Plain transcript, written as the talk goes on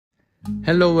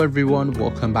Hello everyone,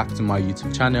 welcome back to my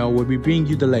YouTube channel where we bring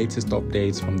you the latest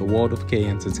updates from the world of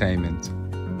K-entertainment.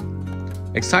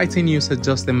 Exciting news has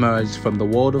just emerged from the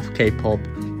world of K-pop.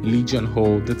 Lee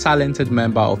Jun-ho, the talented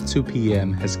member of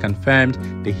 2PM, has confirmed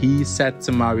that he is set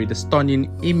to marry the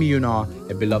stunning Yoona,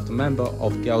 a beloved member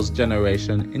of Girls'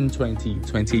 Generation, in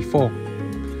 2024.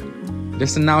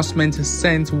 This announcement has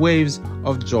sent waves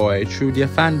of joy through their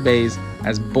fan base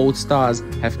as both stars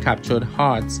have captured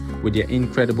hearts with their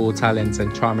incredible talents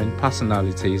and charming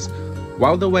personalities.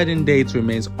 While the wedding date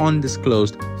remains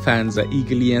undisclosed, fans are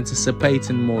eagerly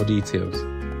anticipating more details.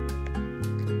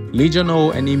 Lee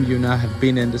Jun-ho and Yoona have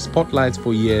been in the spotlight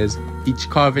for years, each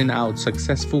carving out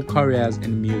successful careers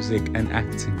in music and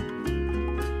acting.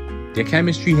 Their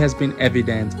chemistry has been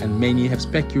evident and many have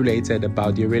speculated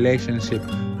about their relationship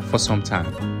for some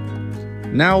time.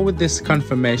 Now with this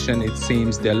confirmation, it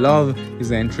seems their love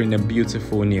is entering a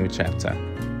beautiful new chapter.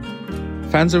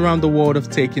 Fans around the world have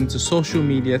taken to social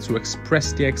media to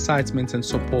express their excitement and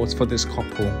support for this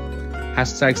couple.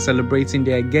 Hashtags celebrating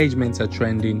their engagement are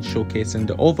trending, showcasing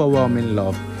the overwhelming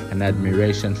love and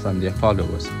admiration from their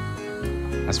followers.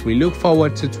 As we look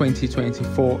forward to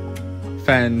 2024,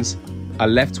 fans are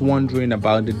left wondering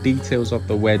about the details of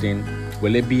the wedding.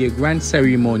 Will it be a grand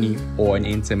ceremony or an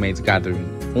intimate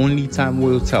gathering? Only time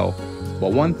will tell.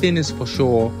 But one thing is for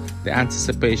sure, the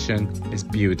anticipation is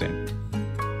building.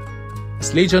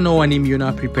 As Lee Jun-ho and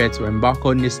Yoona prepare to embark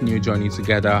on this new journey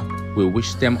together, we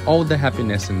wish them all the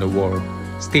happiness in the world.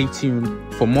 Stay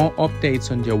tuned for more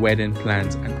updates on their wedding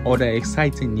plans and other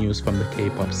exciting news from the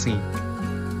K-pop scene.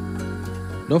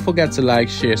 Don't forget to like,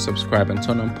 share, subscribe and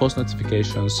turn on post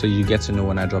notifications so you get to know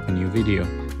when I drop a new video.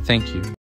 Thank you.